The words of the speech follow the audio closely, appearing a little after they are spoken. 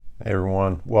Hey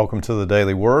everyone, welcome to the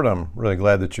Daily Word. I'm really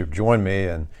glad that you've joined me.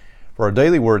 And for our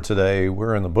Daily Word today,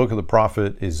 we're in the book of the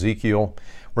prophet Ezekiel.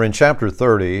 We're in chapter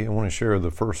 30. I want to share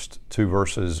the first two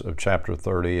verses of chapter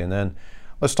 30. And then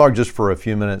let's talk just for a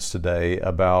few minutes today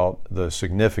about the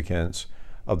significance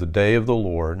of the day of the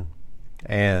Lord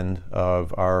and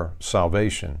of our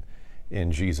salvation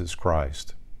in Jesus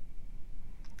Christ.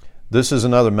 This is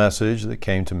another message that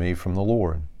came to me from the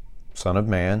Lord. Son of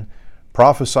man,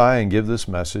 prophesy and give this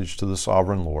message to the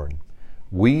sovereign Lord.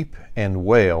 Weep and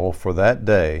wail for that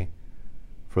day,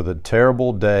 for the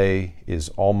terrible day is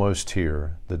almost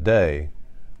here, the day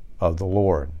of the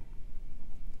Lord.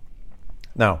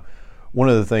 Now, one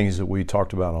of the things that we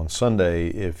talked about on Sunday,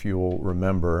 if you'll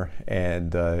remember,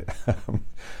 and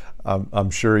I'm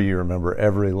sure you remember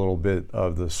every little bit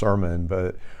of the sermon,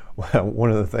 but one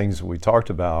of the things that we talked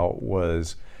about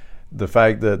was the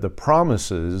fact that the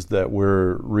promises that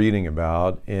we're reading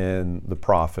about in the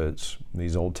prophets,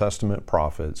 these Old Testament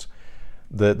prophets,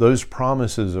 that those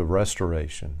promises of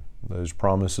restoration, those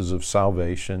promises of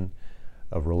salvation,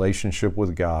 of relationship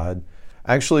with God,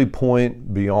 actually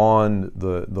point beyond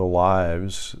the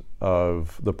lives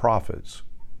of the prophets.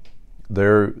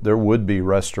 There would be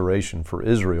restoration for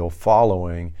Israel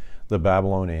following the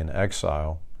Babylonian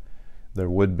exile. There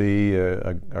would be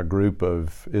a group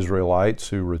of Israelites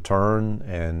who return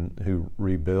and who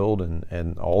rebuild,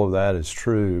 and all of that is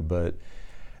true. But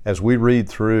as we read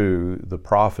through the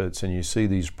prophets and you see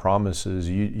these promises,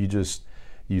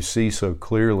 you see so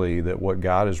clearly that what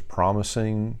God is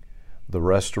promising, the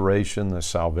restoration, the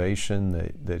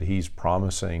salvation that He's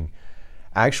promising,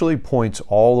 actually points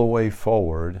all the way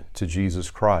forward to Jesus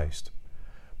Christ,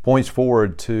 points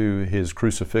forward to His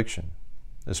crucifixion,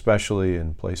 especially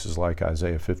in places like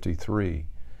Isaiah 53,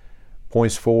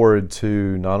 points forward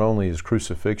to not only His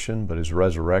crucifixion, but His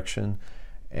resurrection,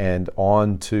 and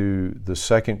on to the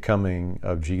second coming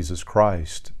of Jesus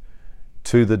Christ,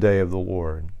 to the day of the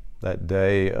Lord, that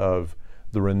day of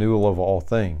the renewal of all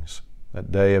things,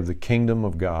 that day of the kingdom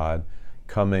of God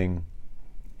coming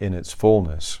in its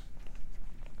fullness.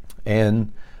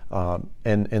 And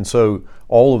so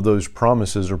all of those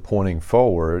promises are pointing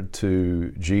forward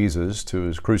to Jesus, to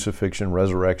His crucifixion,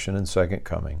 resurrection, and second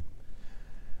coming.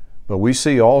 But we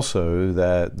see also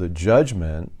that the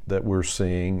judgment that we're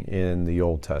seeing in the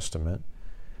Old Testament,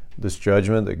 this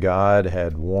judgment that God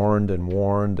had warned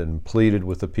and pleaded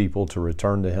with the people to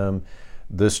return to Him,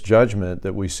 this judgment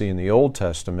that we see in the Old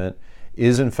Testament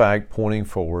is in fact pointing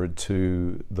forward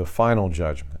to the final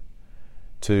judgment,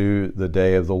 to the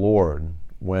day of the Lord,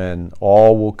 when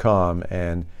all will come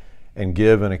and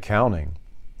give an account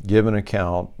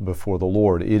before the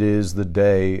Lord. It is the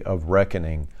day of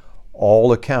reckoning.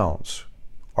 All accounts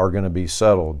are going to be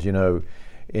settled. You know,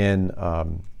 in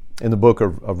the book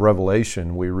of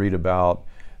Revelation, we read about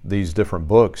these different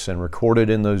books, and recorded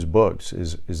in those books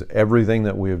is everything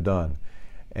that we have done.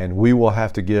 And we will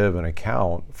have to give an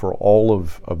account for all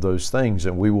of those things,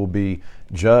 and we will be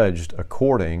judged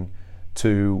according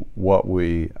to what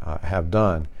we have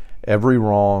done. Every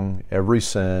wrong, every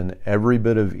sin, every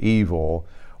bit of evil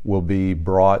will be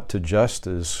brought to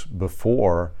justice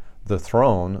before the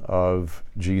throne of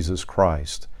Jesus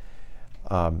Christ.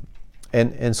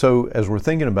 And so as we're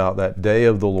thinking about that day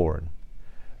of the Lord,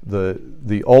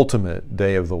 the ultimate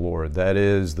day of the Lord, that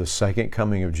is the second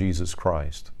coming of Jesus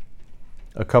Christ,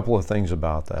 a couple of things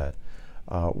about that.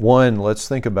 One, let's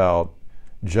think about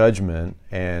judgment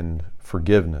and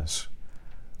forgiveness,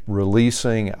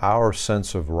 releasing our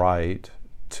sense of right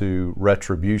to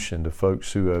retribution to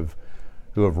folks who have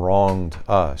wronged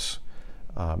us.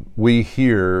 We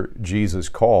hear Jesus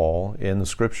call in the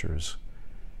Scriptures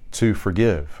to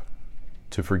forgive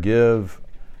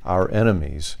our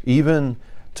enemies, even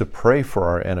to pray for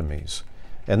our enemies.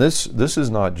 And this is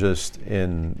not just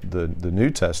in the New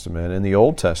Testament. In the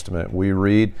Old Testament, we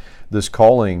read this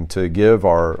calling to give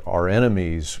our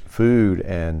enemies food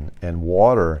and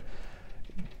water.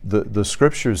 The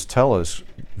Scriptures tell us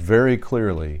very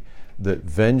clearly that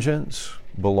vengeance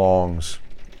belongs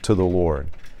to the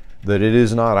Lord, that it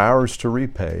is not ours to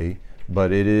repay,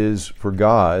 but it is for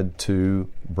God to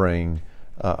bring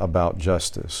about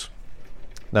justice.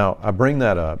 Now, I bring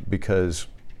that up because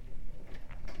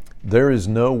there is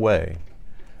no way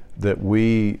that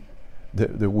we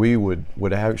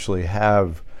would actually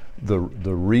have the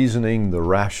reasoning, the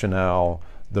rationale,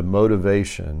 the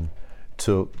motivation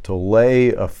to lay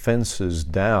offenses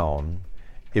down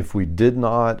if we did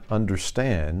not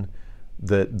understand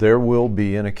that there will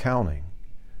be an accounting,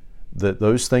 that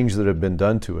those things that have been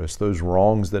done to us, those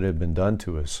wrongs that have been done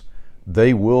to us,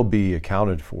 they will be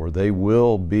accounted for. They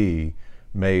will be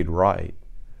made right.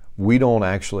 we don't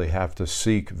actually have to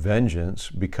seek vengeance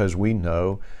because we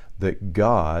know that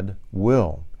God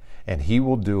will, and He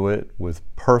will do it with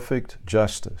perfect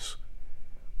justice.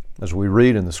 As we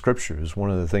read in the Scriptures,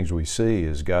 one of the things we see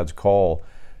is God's call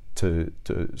to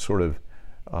sort of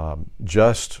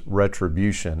just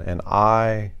retribution, an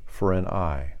eye for an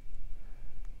eye.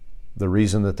 The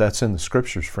reason that that's in the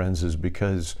Scriptures, friends, is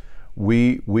because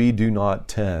we do not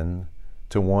tend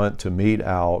to want to mete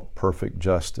out perfect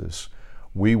justice.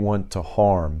 We want to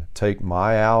harm. Take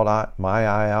my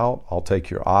eye out, I'll take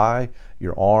your eye,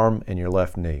 your arm, and your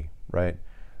left knee, right?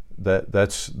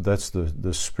 That's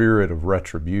the spirit of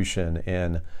retribution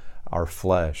in our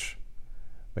flesh.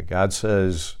 But God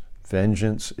says,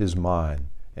 vengeance is mine.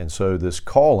 And so this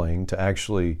calling to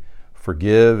actually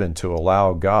forgive and to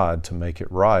allow God to make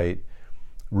it right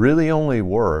really only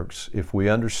works if we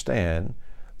understand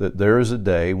that there is a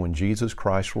day when Jesus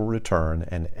Christ will return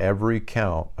and every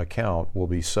account will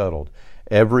be settled.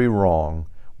 Every wrong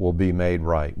will be made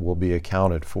right, will be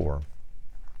accounted for.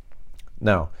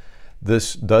 Now,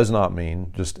 this does not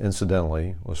mean, just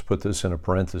incidentally, let's put this in a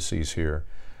parenthesis here,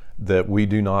 that we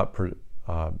do not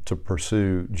to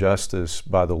pursue justice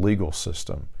by the legal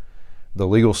system. The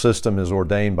legal system is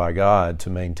ordained by God to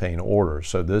maintain order.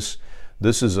 So this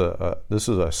is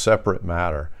a separate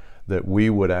matter, that we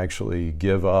would actually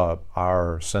give up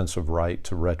our sense of right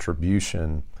to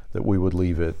retribution, that we would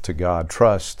leave it to God,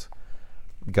 trust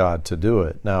God to do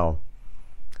it. Now,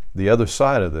 the other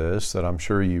side of this that I'm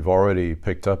sure you've already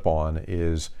picked up on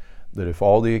is that if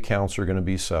all the accounts are going to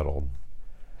be settled,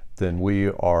 then we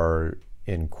are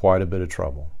in quite a bit of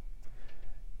trouble.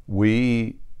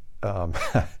 We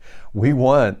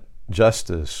want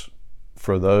justice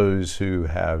for those who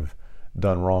have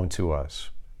done wrong to us.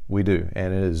 We do,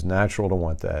 and it is natural to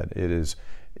want that. It is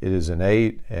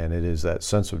innate, and it is that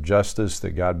sense of justice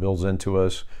that God builds into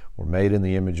us. We're made in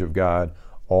the image of God.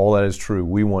 All that is true.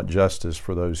 We want justice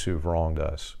for those who have wronged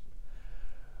us.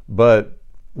 But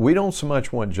we don't so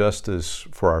much want justice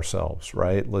for ourselves,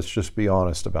 right? Let's just be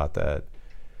honest about that.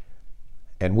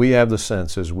 And we have the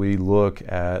sense as we look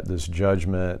at this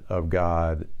judgment of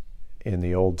God in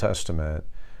the Old Testament,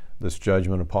 this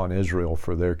judgment upon Israel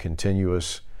for their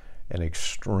continuous and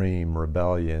extreme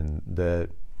rebellion, that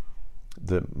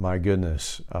my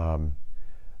goodness,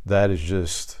 that is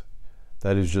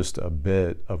just a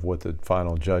bit of what the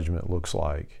final judgment looks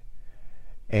like.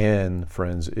 And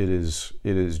friends, it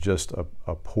is just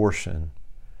a portion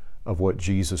of what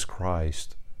Jesus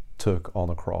Christ took on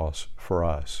the cross for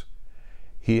us.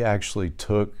 He actually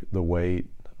took the weight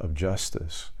of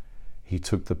justice. He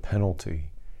took the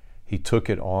penalty. He took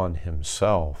it on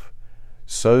himself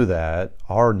so that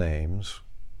our names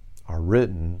are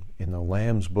written in the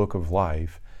Lamb's Book of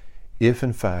Life if,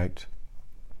 in fact,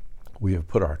 we have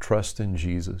put our trust in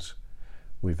Jesus.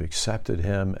 We've accepted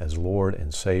him as Lord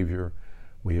and Savior.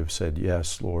 We have said,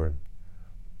 yes, Lord,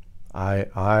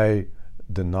 I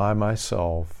deny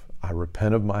myself. I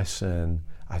repent of my sin.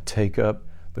 I take up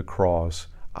the cross.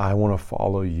 I want to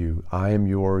follow you. I am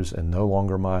yours and no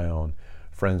longer my own.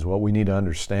 Friends, what we need to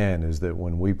understand is that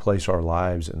when we place our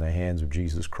lives in the hands of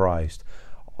Jesus Christ,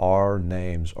 our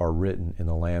names are written in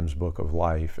the Lamb's Book of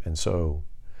Life. And so,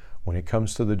 when it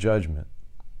comes to the judgment,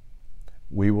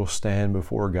 we will stand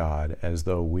before God as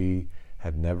though we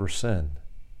had never sinned,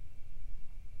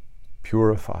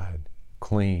 purified,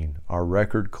 clean, our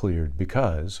record cleared,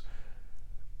 because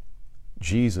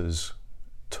Jesus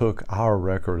took our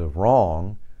record of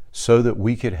wrong so that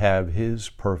we could have his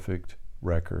perfect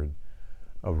record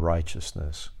of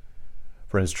righteousness.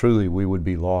 Friends, truly we would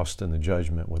be lost in the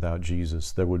judgment without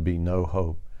Jesus. There would be no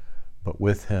hope. But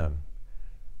with him,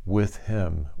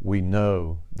 we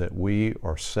know that we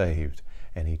are saved,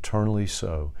 and eternally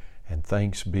so. And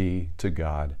thanks be to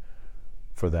God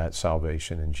for that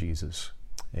salvation in Jesus.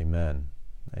 Amen.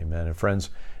 Amen. And friends,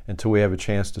 until we have a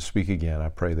chance to speak again, I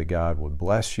pray that God would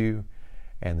bless you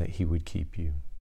and that he would keep you.